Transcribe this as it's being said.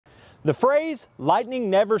The phrase, lightning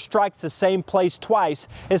never strikes the same place twice,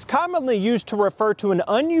 is commonly used to refer to an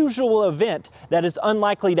unusual event that is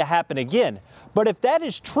unlikely to happen again. But if that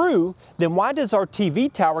is true, then why does our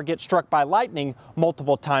TV tower get struck by lightning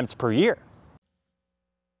multiple times per year?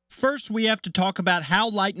 First, we have to talk about how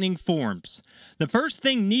lightning forms. The first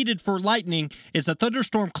thing needed for lightning is a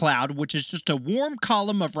thunderstorm cloud, which is just a warm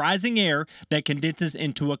column of rising air that condenses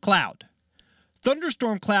into a cloud.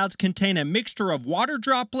 Thunderstorm clouds contain a mixture of water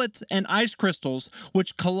droplets and ice crystals,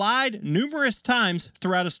 which collide numerous times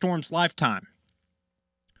throughout a storm's lifetime.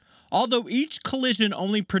 Although each collision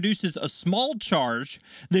only produces a small charge,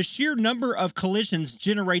 the sheer number of collisions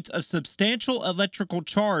generates a substantial electrical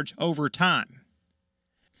charge over time.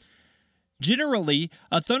 Generally,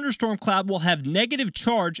 a thunderstorm cloud will have negative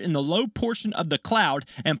charge in the low portion of the cloud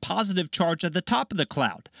and positive charge at the top of the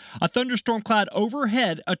cloud. A thunderstorm cloud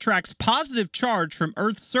overhead attracts positive charge from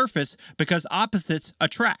Earth's surface because opposites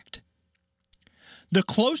attract. The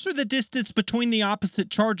closer the distance between the opposite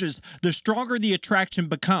charges, the stronger the attraction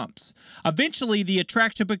becomes. Eventually, the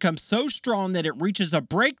attraction becomes so strong that it reaches a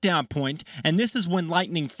breakdown point, and this is when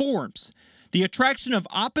lightning forms. The attraction of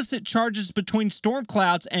opposite charges between storm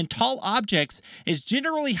clouds and tall objects is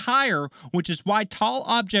generally higher, which is why tall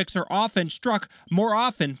objects are often struck more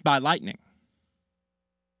often by lightning.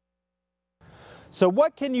 So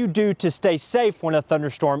what can you do to stay safe when a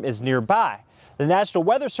thunderstorm is nearby? The National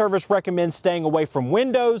Weather Service recommends staying away from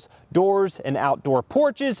windows, doors, and outdoor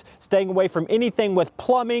porches, staying away from anything with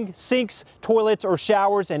plumbing, sinks, toilets, or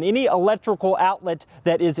showers, and any electrical outlet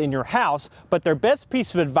that is in your house. But their best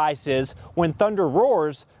piece of advice is, when thunder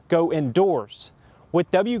roars, go indoors. With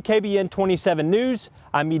WKBN 27 News,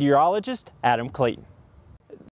 I'm meteorologist Adam Clayton.